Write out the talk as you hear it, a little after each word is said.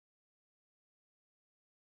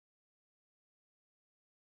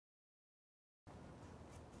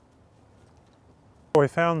We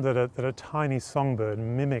found that a tiny songbird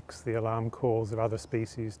mimics the alarm calls of other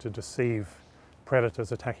species to deceive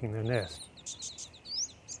predators attacking their nest.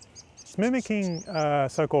 It's mimicking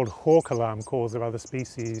so-called hawk alarm calls of other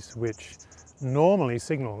species which normally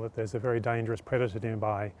signal that there's a very dangerous predator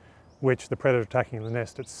nearby, which the predator attacking the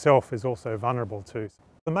nest itself is also vulnerable to.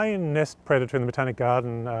 The main nest predator in the Botanic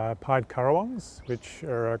Garden are pied currawongs, which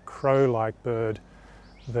are a crow-like bird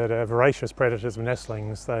that are voracious predators of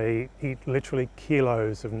nestlings. They eat literally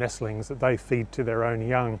kilos of nestlings that they feed to their own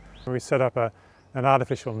young. We set up an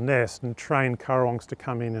artificial nest and trained currawongs to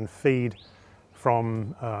come in and feed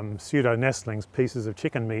from pseudo-nestlings pieces of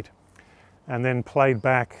chicken meat, and then played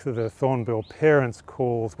back the Thornbill parents'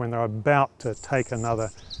 calls when they're about to take another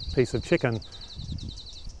piece of chicken.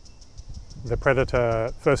 The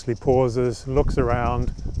predator firstly pauses, looks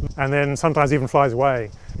around, and then sometimes even flies away.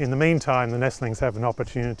 In the meantime, the nestlings have an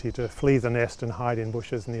opportunity to flee the nest and hide in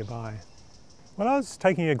bushes nearby. Well, I was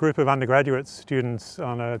taking a group of undergraduate students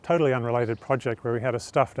on a totally unrelated project where we had a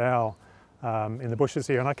stuffed owl in the bushes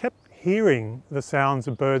here, and I kept hearing the sounds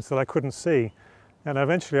of birds that I couldn't see. And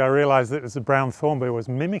eventually I realised that it was the brown thornbill was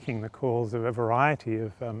mimicking the calls of a variety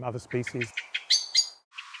of other species.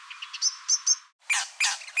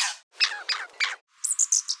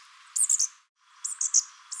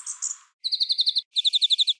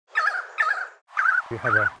 You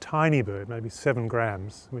have a tiny bird, maybe 7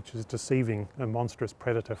 grams, which is deceiving a monstrous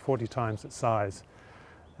predator 40 times its size.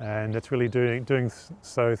 And it's really doing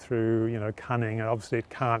so through, cunning. And obviously it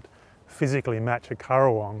can't physically match a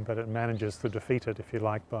currawong, but it manages to defeat it, if you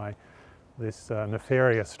like, by this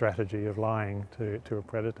nefarious strategy of lying to a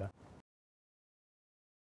predator.